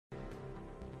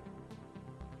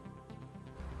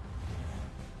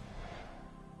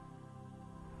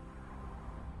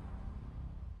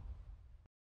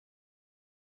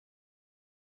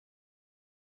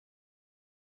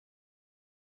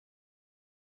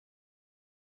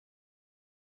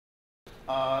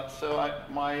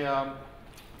My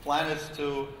plan is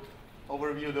to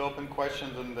overview the open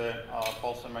questions in the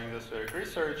pulsar magnetospheric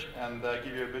research and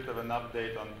give you a bit of an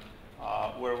update on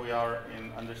where we are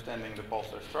in understanding the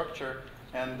pulsar structure.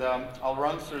 And I'll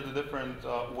run through the different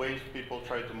ways people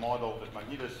try to model the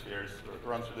magnetospheres,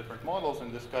 run through different models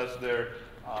and discuss their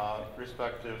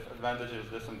respective advantages,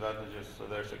 disadvantages, so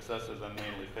their successes and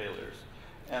mainly failures.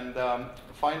 And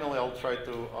finally, I'll try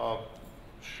to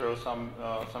show some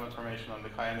information on the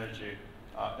high energy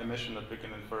emission that we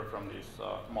can infer from these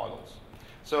models.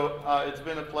 So it's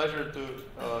been a pleasure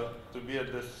to be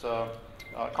at this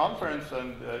conference,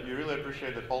 and you really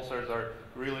appreciate that pulsars are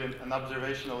really an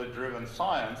observationally driven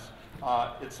science.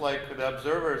 It's like the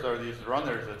observers are these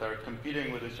runners that are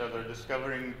competing with each other,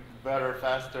 discovering better,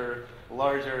 faster,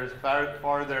 larger,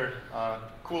 farther,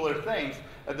 cooler things.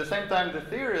 At the same time, the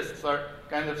theorists are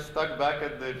kind of stuck back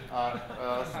at the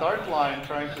start line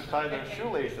trying to tie their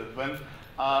shoelaces. When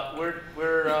we're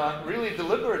really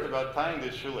deliberate about tying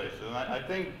these shoelaces. And I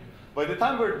think by the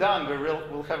time we're done,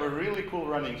 we'll have a really cool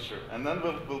running shoe. And then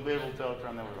we'll be able to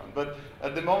outrun everyone. But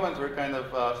at the moment, we're kind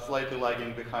of slightly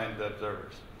lagging behind the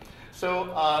observers. So,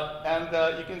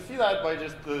 you can see that by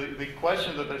just the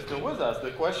questions that are still with us.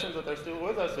 The questions that are still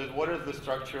with us is, what is the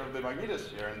structure of the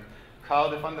magnetosphere? And how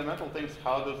the fundamental things,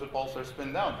 how does the pulsar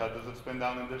spin down? How does it spin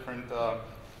down in different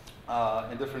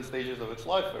stages of its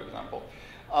life, for example?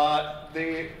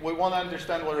 We want to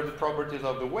understand what are the properties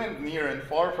of the wind near and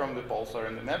far from the pulsar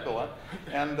in the nebula,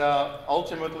 and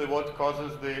ultimately what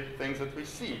causes the things that we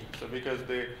see. So because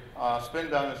the spin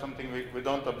down is something we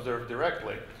don't observe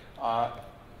directly.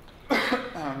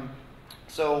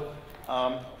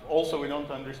 Also we don't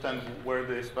understand where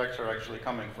the spectra are actually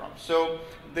coming from. So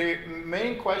the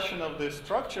main question of the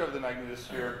structure of the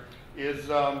magnetosphere is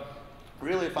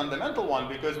really a fundamental one,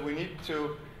 because we need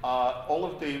to all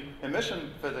of the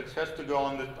emission physics has to go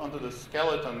onto the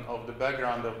skeleton of the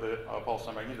background of the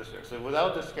pulsar magnetosphere. So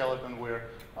without the skeleton, we're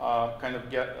kind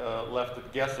of left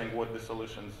at guessing what the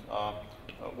solution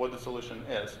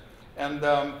is. And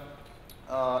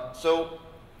so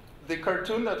the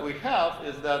cartoon that we have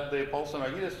is that the pulsar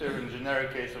magnetosphere, in the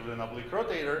generic case of an oblique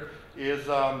rotator, is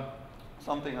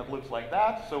something that looks like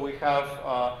that. So we have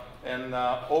an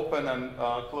open and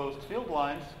closed field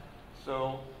lines.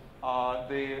 So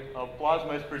the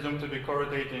plasma is presumed to be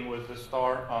correlating with the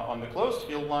star on the closed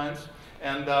field lines,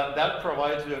 and that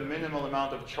provides you a minimal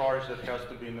amount of charge that has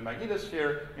to be in the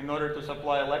magnetosphere in order to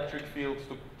supply electric fields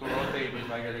to rotate these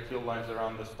magnetic field lines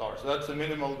around the star. So that's a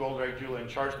minimal Goldreich-Julian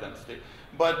charge density.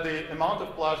 But the amount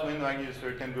of plasma in the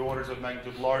magnetosphere can be orders of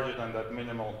magnitude larger than that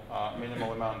minimal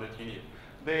amount that you need.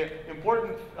 The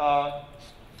important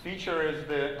feature is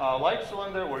the light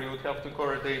cylinder, where you would have to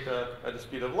correlate at the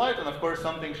speed of light, and of course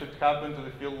something should happen to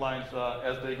the field lines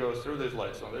as they go through this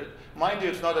light cylinder. Mind you,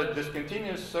 it's not a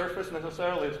discontinuous surface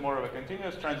necessarily, it's more of a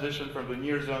continuous transition from the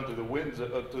near zone to the wave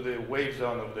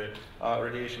zone of the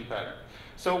radiation pattern.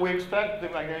 So we expect the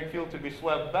magnetic field to be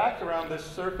swept back around this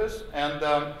surface, and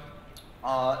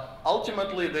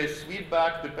ultimately the sweep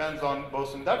back depends on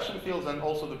both induction fields and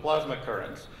also the plasma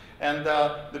currents. And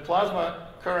the plasma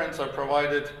currents are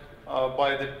provided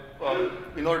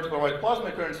in order to provide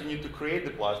plasma currents, you need to create the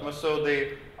plasma. So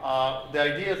the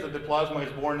idea is that the plasma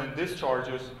is born in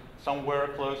discharges somewhere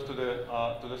close to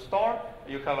the star.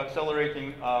 You have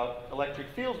accelerating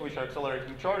electric fields, which are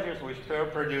accelerating charges, which pair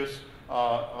produce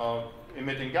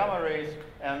emitting gamma rays,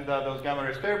 and those gamma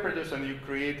rays pair produce, and you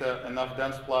create enough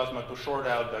dense plasma to short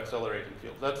out the accelerating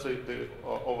fields. That's the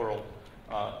overall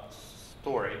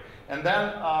story. And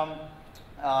then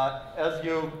as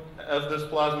this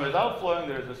plasma is outflowing,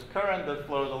 there's this current that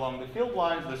flows along the field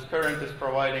lines. This current is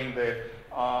providing the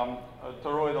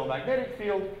toroidal magnetic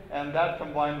field, and that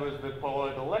combined with the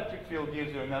poloidal electric field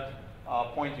gives you a net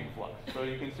pointing flux. So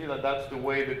you can see that that's the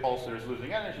way the pulsar is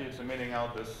losing energy. It's emitting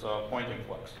out this pointing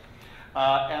flux.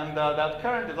 That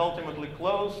current is ultimately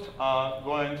closed,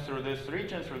 going through this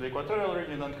region, through the equatorial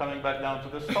region, then coming back down to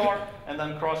the star, and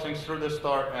then crossing through the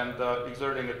star and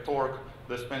exerting a torque,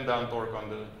 the spin-down torque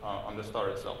on the star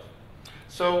itself.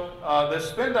 So the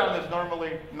spin-down is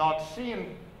normally not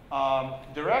seen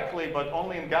directly, but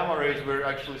only in gamma rays we're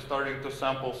actually starting to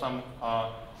sample some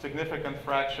significant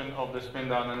fraction of the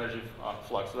spin-down energy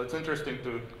flux. So it's interesting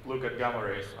to look at gamma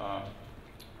rays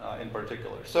in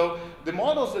particular. So the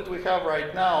models that we have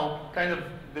right now kind of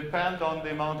depend on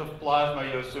the amount of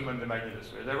plasma you assume in the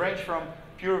magnetosphere. They range from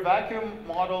pure vacuum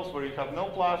models where you have no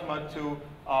plasma to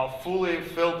fully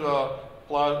filled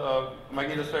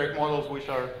magnetospheric models which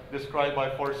are described by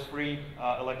force-free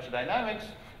electrodynamics.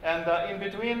 And in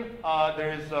between,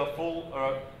 there is full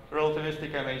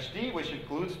relativistic MHD, which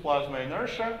includes plasma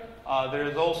inertia. There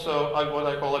is also what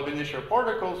I call ab initio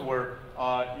particles, where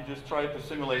you just try to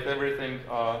simulate everything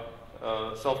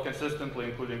self-consistently,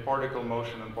 including particle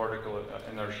motion and particle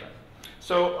inertia.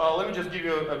 So let me just give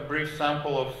you a brief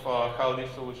sample of how these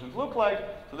solutions look like.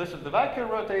 So this is the vacuum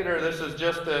rotator. This is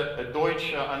just a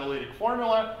Deutsch analytic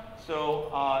formula. So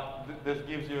this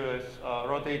gives you a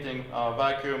rotating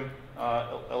vacuum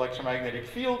electromagnetic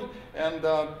field. And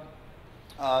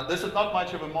this is not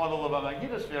much of a model of a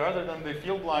magnetosphere, other than the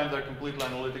field lines are completely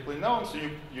analytically known. So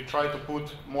you try to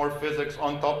put more physics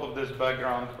on top of this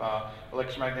background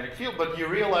electromagnetic field, but you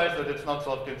realize that it's not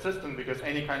self-consistent because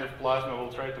any kind of plasma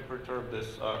will try to perturb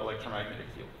this electromagnetic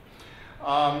field.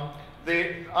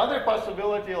 The other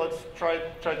possibility, let's try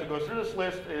to go through this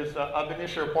list, is ab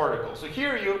initio particles. So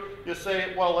here you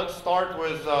say, well, let's start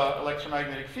with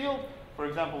electromagnetic field. For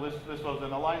example, this was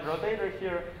an aligned rotator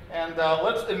here, and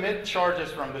let's emit charges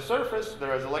from the surface.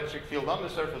 There is electric field on the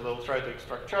surface. They will try to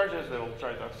extract charges. They will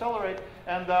try to accelerate.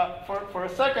 And for a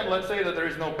second, let's say that there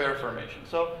is no pair formation.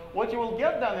 So what you will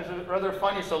get then is a rather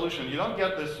funny solution. You don't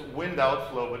get this wind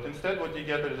outflow, but instead what you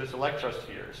get is this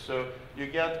electrospheres. So you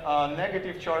get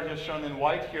negative charges shown in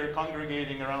white here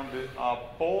congregating around the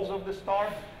poles of the star.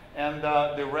 And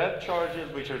the red charges,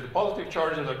 which are the positive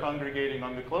charges, are congregating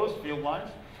on the closed field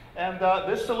lines. And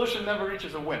this solution never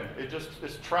reaches a wind. It just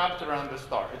is trapped around the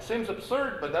star. It seems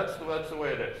absurd, but that's the way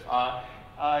it is.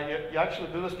 You actually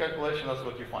do this calculation, that's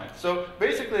what you find. So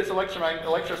basically, it's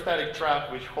electrostatic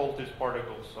trap which holds these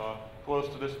particles close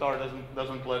to the star,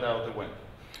 doesn't let out the wind.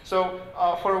 So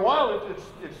for a while, it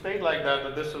stayed like that.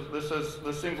 But this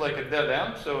seems like a dead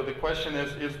end. So the question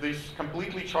is these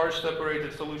completely charge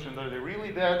separated solutions, are they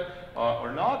really dead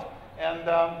or not? And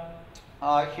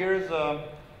here's a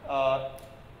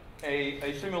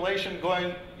simulation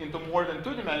going into more than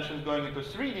 2 dimensions, going into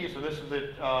 3D. So this is the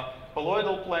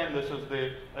poloidal plane, this is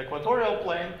the equatorial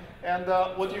plane. And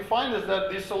what you find is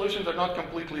that these solutions are not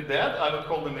completely dead. I would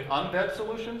call them the undead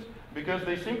solutions, because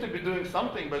they seem to be doing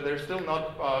something, but they're still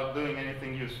not doing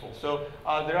anything useful. So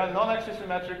there are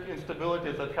non-axisymmetric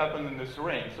instabilities that happen in this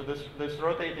ring. So this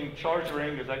rotating charge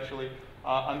ring is actually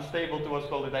unstable to what's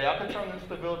called a diapatron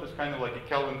instability. It's kind of like a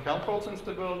Kelvin-Helmholtz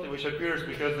instability, which appears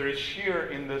because there is shear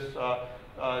in this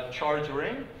charge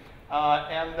ring.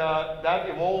 And that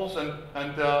evolves, and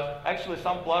actually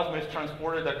some plasma is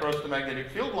transported across the magnetic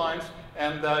field lines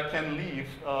and can leave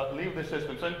the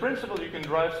system. So in principle, you can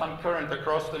drive some current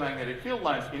across the magnetic field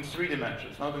lines in 3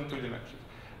 dimensions, not in 2 dimensions.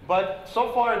 But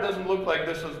so far, it doesn't look like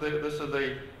this is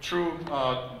a true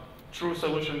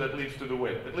solution that leads to the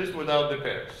wind, at least without the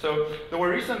pairs. So there were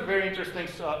recent very interesting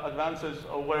advances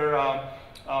where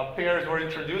pairs were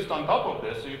introduced on top of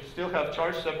this. So you still have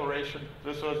charge separation.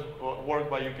 This was work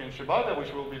by Yuki and Shibata,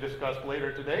 which will be discussed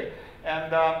later today.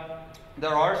 And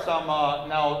there are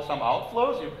now some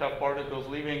outflows. You have particles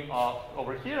leaving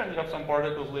over here, and you have some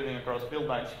particles leaving across field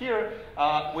lines here,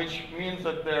 which means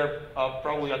that they're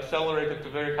probably accelerated to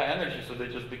very high energy, so they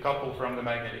just decouple from the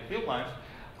magnetic field lines.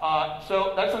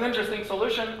 So that's an interesting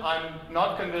solution. I'm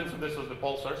not convinced that this is the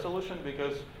pulsar solution,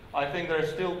 because I think there are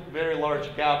still very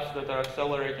large gaps that are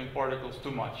accelerating particles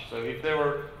too much. So if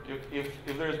there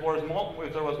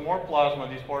was more plasma,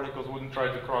 these particles wouldn't try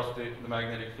to cross the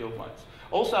magnetic field lines.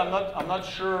 Also, I'm not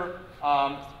sure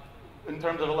in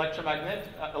terms of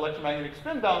electromagnetic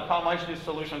spin down how much these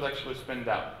solutions actually spin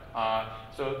down.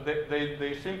 So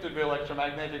they seem to be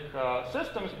electromagnetic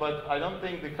systems, but I don't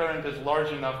think the current is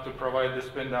large enough to provide the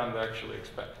spin down they actually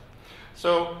expect.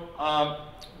 So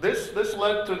this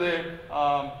led to the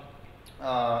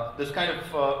this kind of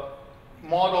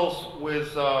models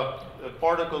with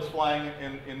particles flying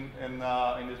in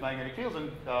these magnetic fields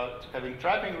and having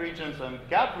trapping regions and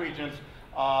gap regions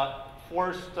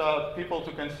forced people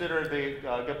to consider the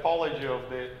gapology of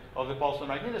the pulsar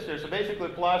magnetosphere. So basically,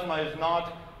 plasma is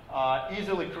not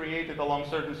easily created along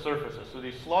certain surfaces. So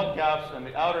these slot gaps and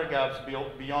the outer gaps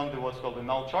beyond what's called the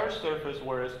null charge surface,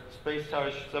 whereas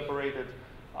space-charge separated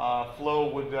flow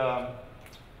would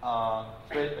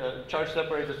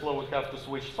charge-separated flow would have to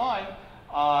switch sign.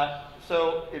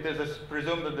 So it is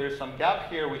presumed that there is some gap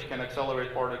here which can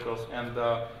accelerate particles and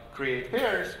create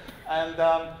pairs. And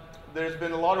there's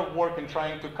been a lot of work in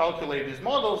trying to calculate these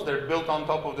models. They're built on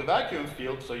top of the vacuum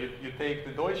field. So you take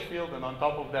the Deutsch field, and on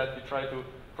top of that, you try to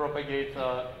propagate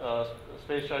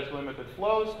space-charge limited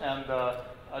flows and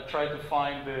try to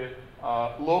find the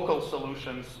local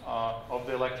solutions of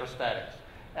the electrostatics.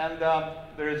 And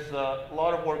there's a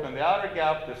lot of work on the outer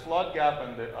gap, the slot gap,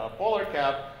 and the polar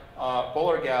gap.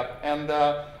 And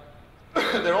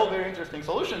they're all very interesting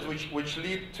solutions which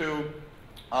lead to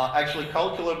actually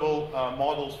calculable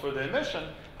models for the emission.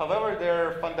 However,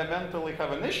 they fundamentally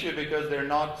have an issue because they're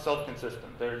not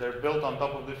self-consistent. They're built on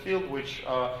top of the field, which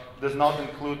does not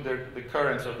include the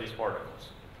currents of these particles.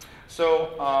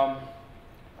 So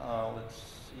let's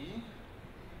see.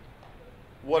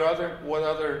 What other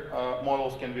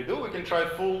models can we do? We can try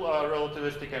full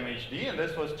relativistic MHD, and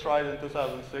this was tried in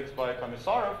 2006 by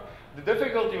Komisarov. The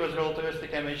difficulty with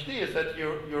relativistic MHD is that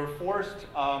you're forced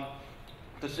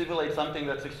to simulate something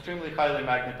that's extremely highly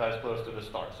magnetized close to the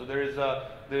star. So there is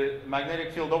the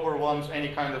magnetic field overwhelms any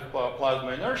kind of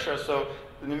plasma inertia. So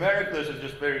numerically, this is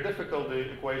just very difficult.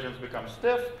 The equations become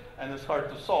stiff, and it's hard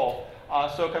to solve.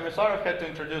 So Komisarov had to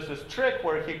introduce this trick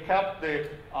where he kept the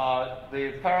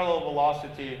parallel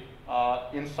velocity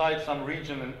inside some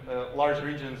region, large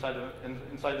region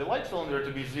inside the light cylinder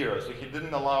to be 0. So he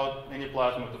didn't allow any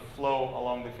plasma to flow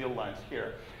along the field lines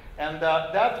here. And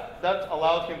that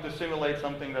allowed him to simulate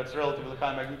something that's relatively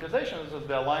high magnetization. This is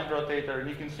the aligned rotator. And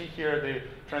you can see here the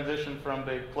transition from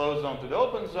the closed zone to the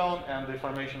open zone and the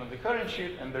formation of the current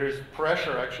sheet. And there is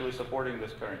pressure actually supporting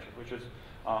this current sheet, which is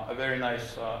a very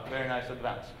nice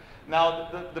advance. Now,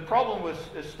 the problem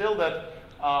is still that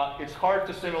it's hard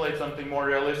to simulate something more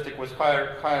realistic with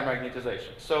higher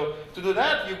magnetization. So to do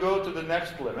that, you go to the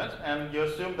next limit, and you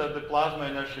assume that the plasma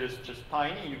inertia is just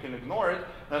tiny. You can ignore it.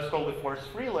 That's called the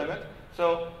force-free limit.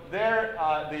 So there,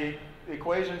 the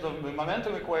equations of the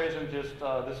momentum equation, just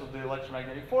this is the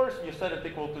electromagnetic force. You set it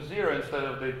equal to 0 instead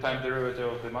of the time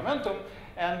derivative of the momentum.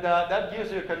 And that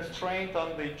gives you a constraint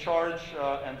on the charge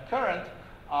and current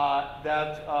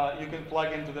that you can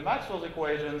plug into the Maxwell's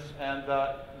equations and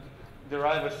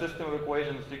derive a system of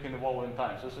equations you can evolve in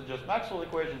time. So this is just Maxwell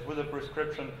equations with a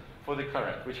prescription for the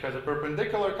current, which has a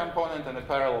perpendicular component and a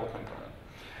parallel component.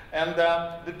 And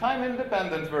the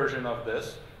time-independent version of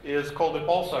this is called the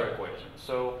pulsar equation.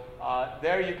 So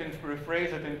there you can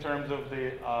rephrase it in terms of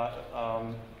the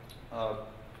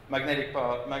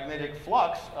magnetic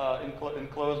flux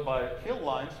enclosed by field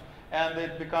lines. And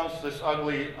it becomes this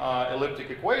ugly elliptic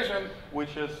equation,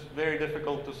 which is very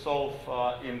difficult to solve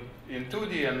in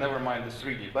 2D and never mind the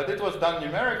 3D. But it was done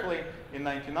numerically in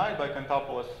 1999 by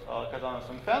Kantopoulos, Kazanos,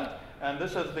 and Fent. And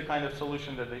this is the kind of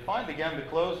solution that they find. Again, the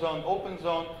closed zone, open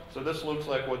zone. So this looks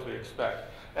like what we expect.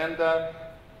 And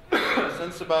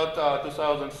since about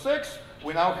 2006,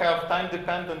 we now have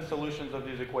time-dependent solutions of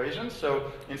these equations.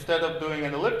 So instead of doing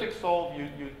an elliptic solve,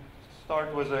 you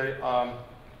start with a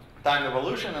time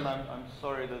evolution, and I'm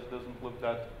sorry this doesn't look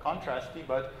that contrasty,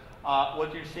 but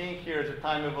what you're seeing here is a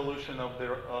time evolution of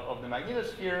the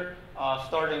magnetosphere,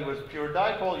 starting with pure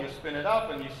dipole. You spin it up,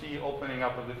 and you see opening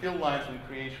up of the field lines and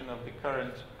creation of the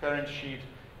current sheet.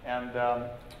 And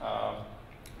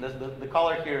the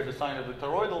color here is a sign of the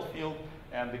toroidal field,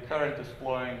 and the current is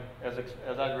flowing as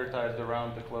advertised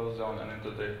around the closed zone and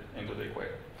into the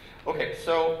equator. Okay,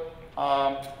 so.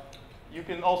 You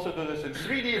can also do this in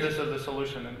 3D. This is the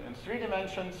solution in 3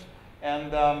 dimensions.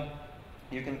 And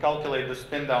you can calculate the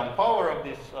spin-down power of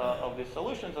these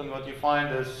solutions. And what you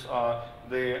find is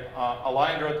the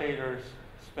aligned rotators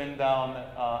spin down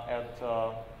at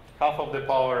half of the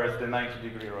power as the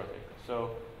 90-degree rotator.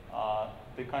 So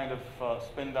the kind of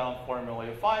spin-down formula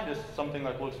you find is something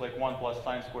that looks like 1 plus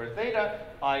sine squared theta.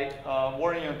 I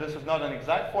warn you, this is not an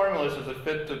exact formula. This is a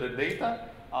fit to the data.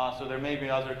 So there may be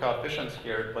other coefficients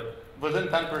here, but within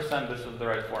 10%, this is the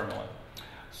right formula.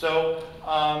 So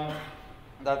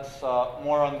that's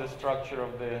more on the structure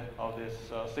of this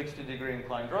 60-degree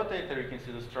inclined rotator. You can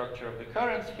see the structure of the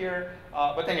currents here.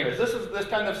 But anyways, this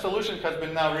kind of solution has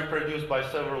been now reproduced by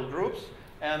several groups,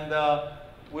 and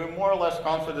we're more or less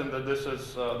confident that this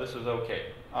is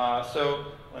okay.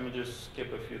 So let me just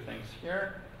skip a few things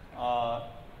here.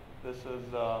 This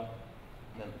is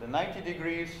the 90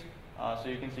 degrees. So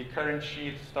you can see current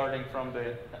sheet starting from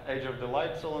the edge of the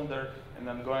light cylinder and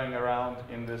then going around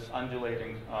in this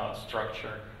undulating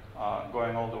structure,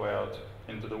 going all the way out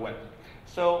into the wind.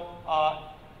 So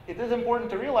it is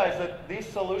important to realize that these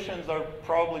solutions are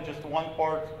probably just one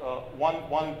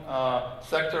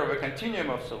sector of a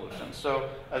continuum of solutions. So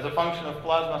as a function of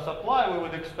plasma supply, we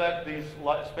would expect these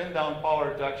spin-down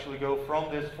power to actually go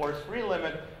from this force-free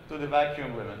limit to the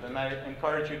vacuum limit. And I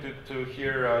encourage you to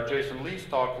hear Jason Lee's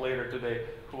talk later today,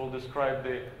 who will describe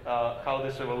how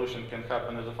this evolution can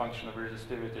happen as a function of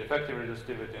resistivity, effective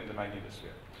resistivity in the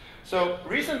magnetosphere. So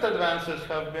recent advances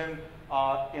have been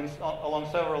along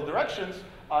several directions.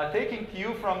 Taking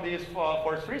cue from these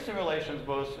force-free simulations,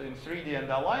 both in 3D and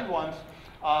aligned ones,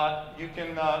 you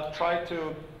can try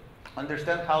to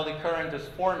understand how the current is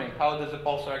forming. How does the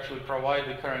pulsar actually provide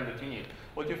the current that you need?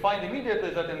 What you find immediately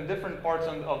is that in different parts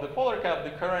of the polar cap,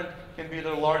 the current can be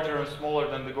either larger or smaller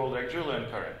than the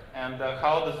Goldreich-Julian current. And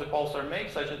how does the pulsar make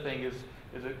such a thing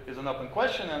is an open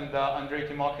question, and Andrei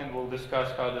Timokhin will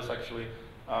discuss how this actually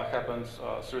happens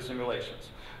through simulations.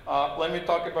 Let me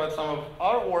talk about some of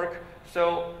our work.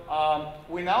 So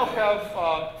we now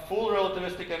have full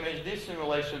relativistic MHD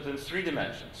simulations in 3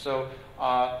 dimensions. So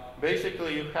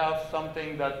basically you have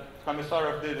something that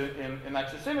Komisarov did in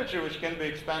axisymmetry, which can be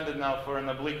expanded now for an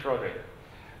oblique rotator.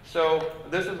 So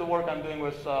this is the work I'm doing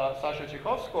with Sasha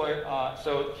Chekhovskoy.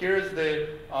 So here's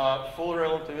the full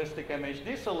relativistic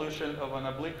MHD solution of an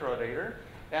oblique rotator.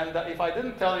 And if I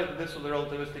didn't tell you that this was a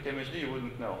relativistic MHD, you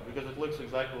wouldn't know, because it looks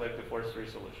exactly like the force-free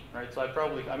solution, right? So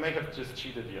I may have just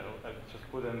cheated you. I just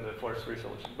put in the force-free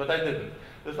solution, but I didn't.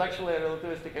 This is actually a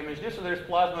relativistic MHD, so there's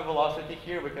plasma velocity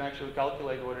here. We can actually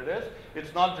calculate what it is.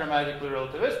 It's not dramatically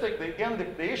relativistic. Again,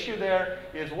 the issue there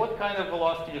is what kind of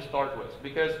velocity you start with,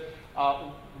 because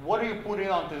what do you put in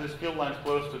onto this field lines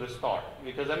close to the star?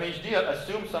 Because MHD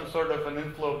assumes some sort of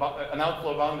an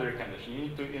outflow boundary condition. You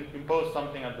need to impose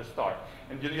something at the star,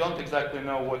 and you don't exactly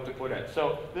know what to put in.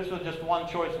 So this was just one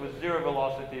choice with 0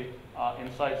 velocity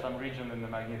inside some region in the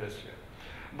magnetosphere.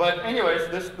 But anyways,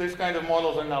 these kind of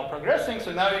models are now progressing,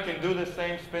 so now you can do the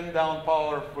same spin down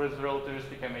power with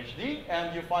relativistic MHD,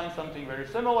 and you find something very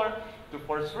similar to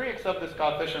force-free, except this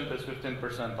coefficient is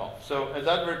 15% off. So as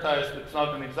advertised, it's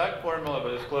not an exact formula,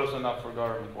 but it's close enough for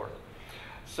government work.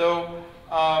 So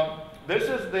this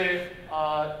is the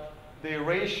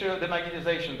ratio, the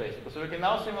magnetization basically. So we can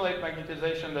now simulate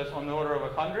magnetization that's on the order of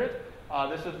 100.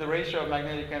 This is the ratio of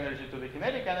magnetic energy to the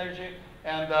kinetic energy.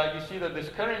 And you see that this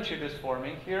current sheet is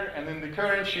forming here. And in the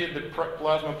current sheet, the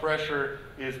plasma pressure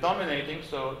is dominating.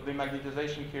 So the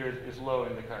magnetization here is low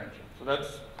in the current sheet. So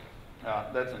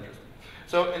that's interesting.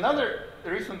 So another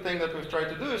recent thing that we've tried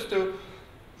to do is to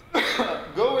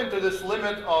go into this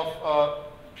limit of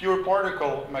pure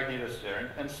particle magnetosphere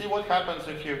and see what happens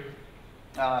if you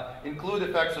include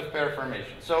effects of pair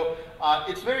formation. So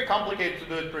it's very complicated to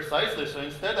do it precisely, so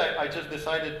instead I just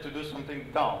decided to do something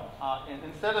dumb. And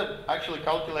instead of actually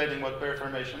calculating what pair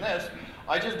formation is,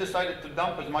 I just decided to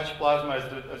dump as much plasma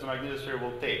as the magnetosphere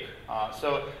will take.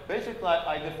 So basically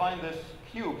I defined this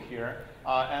cube here,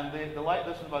 and the light,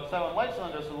 this is about 7 light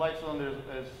cylinders, so the light cylinder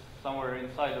is somewhere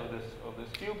inside of this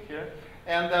cube here.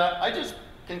 And I just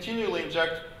continually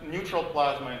inject neutral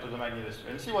plasma into the magnetosphere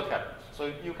and see what happens.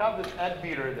 So you have this egg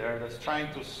beater there that's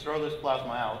trying to throw this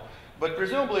plasma out. But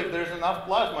presumably, if there's enough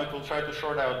plasma, it will try to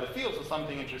short out the field, so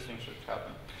something interesting should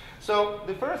happen. So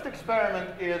the first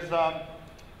experiment is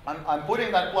I'm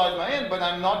putting that plasma in, but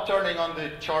I'm not turning on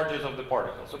the charges of the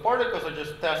particles. So particles are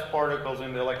just test particles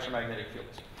in the electromagnetic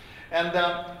fields. And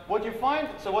what you find,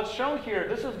 so what's shown here,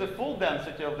 this is the full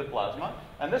density of the plasma,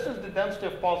 and this is the density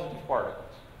of positive particles.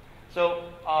 So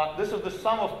this is the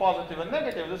sum of positive and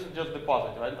negative. This is just the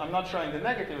positive. I'm not showing the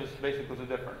negative, it's basically the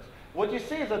difference. What you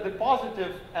see is that the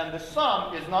positive and the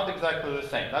sum is not exactly the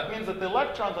same. That means that the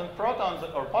electrons and protons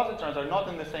or positrons are not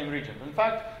in the same region. In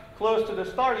fact, close to the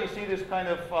star, you see this kind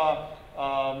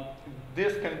of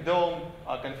disk and dome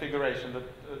configuration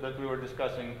that we were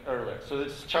discussing earlier. So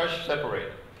it's charge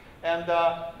separated. And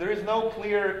there is no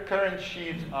clear current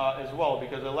sheet as well,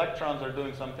 because electrons are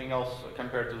doing something else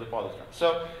compared to the positrons.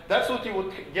 So that's what you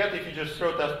would get if you just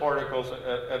throw test particles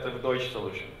at the Deutsch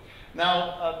solution.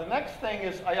 Now, the next thing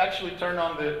is I actually turn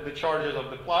on the charges of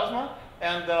the plasma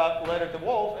and let it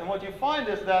evolve. And what you find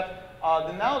is that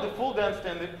now the full density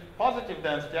and the positive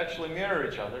density actually mirror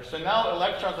each other. So now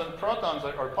electrons and protons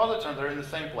or positrons are in the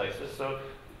same places. So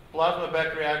plasma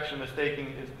back reaction is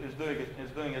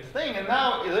doing its thing, and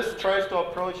now this tries to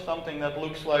approach something that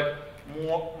looks like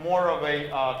more of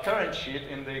a current sheet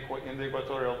in the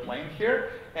equatorial plane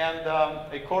here, and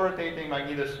a co-rotating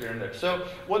magnetosphere in there. So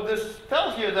what this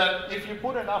tells you is that if you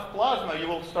put enough plasma, you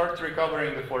will start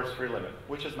recovering the force-free limit,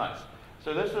 which is nice.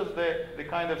 So this is the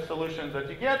kind of solutions that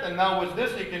you get, and now with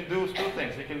this you can do 2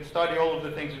 things. You can study all of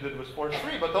the things you did with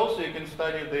force-free, but also you can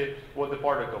study what the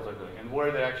particles are doing and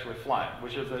where they're actually flying,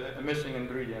 which is a missing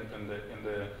ingredient in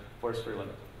the force-free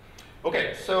limit.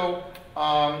 Okay, so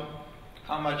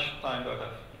how much time do I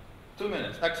have? 2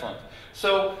 minutes, excellent.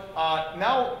 So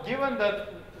now, given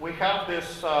that we have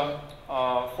this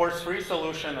force-free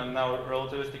solution and now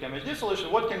relativistic MHD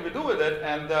solution, what can we do with it?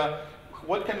 And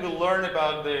what can we learn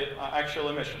about the actual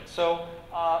emission? So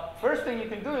first thing you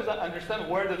can do is understand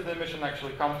where does the emission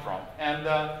actually come from. And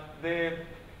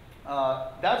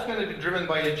that's going to be driven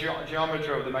by the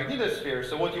geometry of the magnetosphere.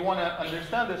 So what you want to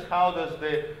understand is how does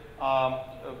the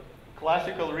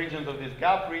classical regions of these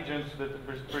gap regions that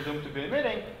are presumed to be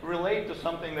emitting relate to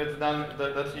something that's done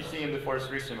that you see in the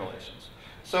force-free simulations.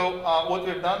 So what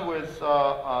we've done with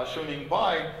Shuning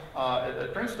Bai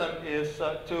at Princeton is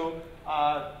to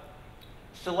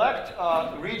select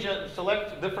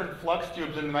select different flux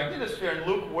tubes in the magnetosphere and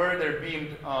look where they're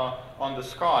beamed on the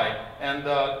sky and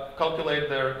calculate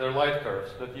their light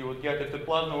curves that you would get if the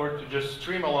plasma were to just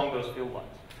stream along those field lines.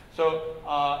 So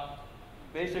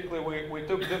basically, we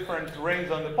took different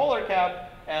rings on the polar cap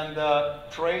and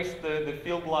traced the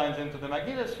field lines into the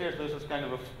magnetospheres. This is kind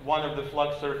of one of the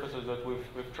flux surfaces that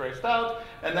we've traced out.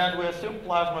 And then we assume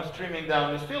plasma streaming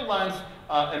down these field lines,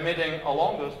 emitting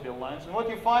along those field lines. And what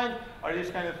you find are these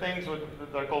kind of things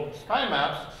that are called sky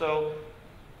maps. So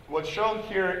what's shown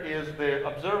here is the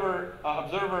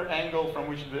observer angle from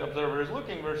which the observer is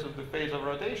looking versus the phase of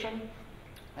rotation.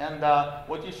 And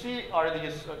what you see are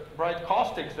these bright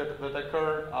caustics that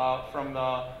occur from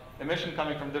the emission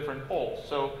coming from different poles.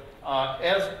 So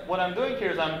what I'm doing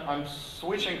here is I'm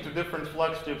switching to different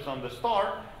flux tubes on the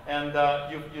star, and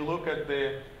you look at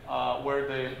where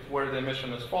the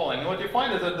emission is falling. And what you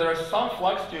find is that there is some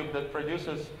flux tube that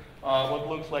produces what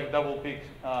looks like double peak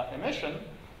emission.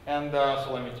 And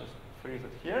so let me just freeze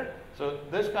it here. So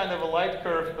this kind of a light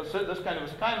curve, this kind of a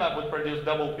sky map would produce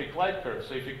double peak light curves.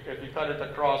 So if you cut it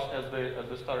across as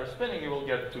the star is spinning, you will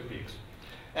get 2 peaks.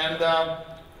 And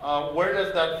where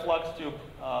does that flux tube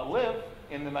live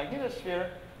in the magnetosphere?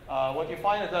 What you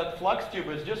find is that flux tube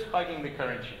is just hugging the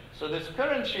current sheet. So this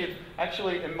current sheet,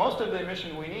 actually, in most of the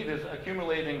emission we need is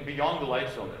accumulating beyond the light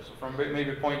cylinders, so from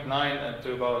maybe 0.9 and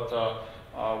to about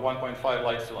 1.5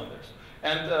 light cylinders.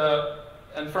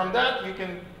 And from that, you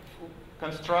can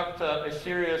construct a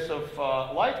series of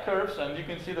light curves, and you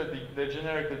can see that they're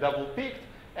generically double peaked,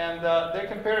 and they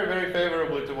compare very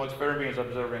favorably to what Fermi is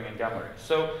observing in gamma rays.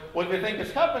 So what we think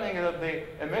is happening is that the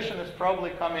emission is probably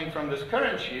coming from this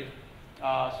current sheet.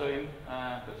 This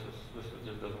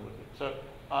just doesn't look good. So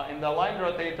in the aligned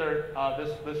rotator,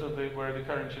 this is where the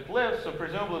current sheet lives. So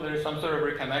presumably there is some sort of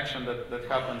reconnection that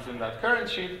happens in that current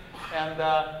sheet, and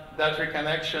that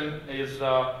reconnection is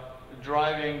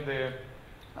driving the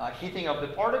heating of the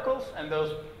particles, and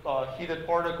those heated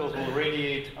particles will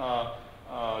radiate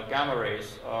gamma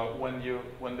rays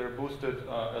when they're boosted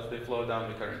as they flow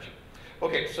down the current sheet.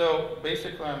 Okay, so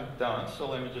basically I'm done. So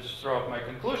let me just throw up my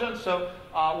conclusion. So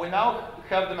we now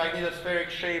have the magnetospheric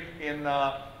shape in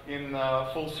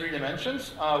full 3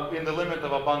 dimensions in the limit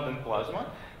of abundant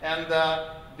plasma, and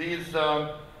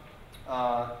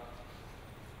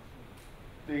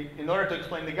in order to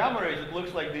explain the gamma rays, it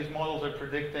looks like these models are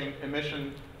predicting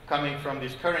emission coming from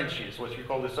these current sheets, which we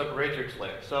call the separatrix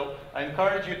layer. So I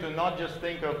encourage you to not just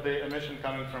think of the emission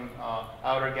coming from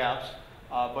outer gaps,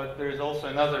 but there is also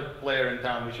another layer in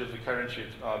town, which is the current sheet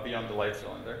beyond the light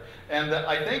cylinder. And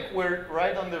I think we're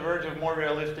right on the verge of more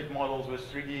realistic models with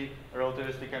 3D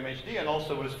relativistic MHD and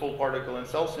also with full particle and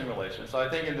cell simulation. So I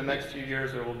think in the next few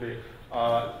years there will be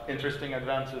interesting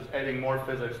advances adding more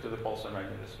physics to the pulsar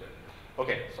magnetosphere.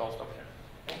 Okay, so I'll stop here.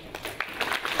 Thank you.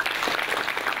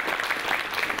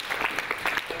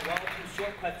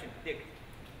 Short question, Dick.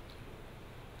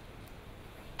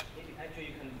 Actually,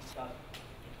 you can start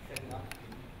setting up.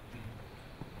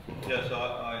 Yes,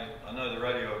 I know the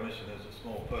radio emission is a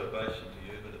small perturbation to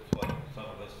you, but it's what some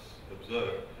of us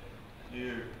observe. Do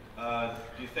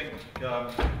you think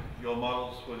your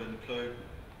models would include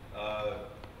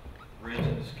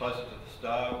regions closer to the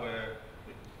star where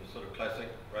the sort of classic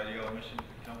radio emission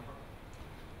could come from?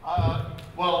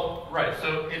 Well, right.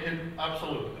 So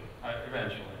absolutely,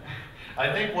 eventually. I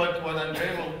think what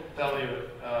Andrei will tell you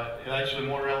is actually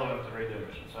more relevant to radio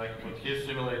emission. So what he's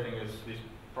simulating is these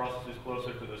processes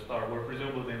closer to the star, where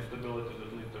presumably the instabilities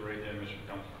that lead to radio emission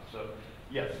come from. So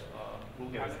yes, we'll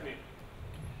get it.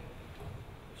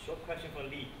 Short question for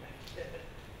Lee.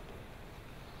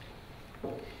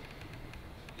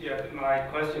 Yeah, my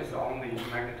question is on the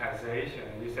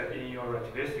magnetization. You said in your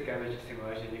relativistic energy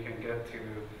simulation you can get to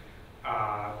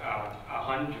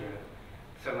 100.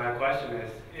 So my question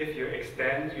is, if you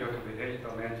extend your computation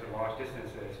domain to large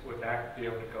distances, would that be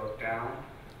able to go down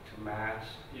to match,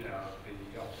 the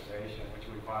observation, which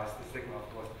requires the sigma, of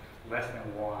course, less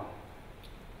than 1?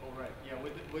 Oh, right. Yeah, we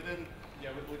didn't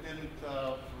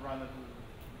run it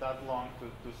that long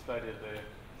to study the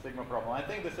sigma problem. I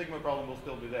think the sigma problem will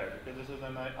still be there because this is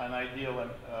an ideal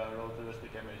relativistic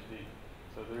MHD.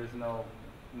 So there is no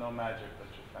magic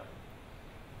that should happen.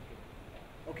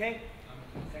 Okay.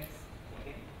 Thanks.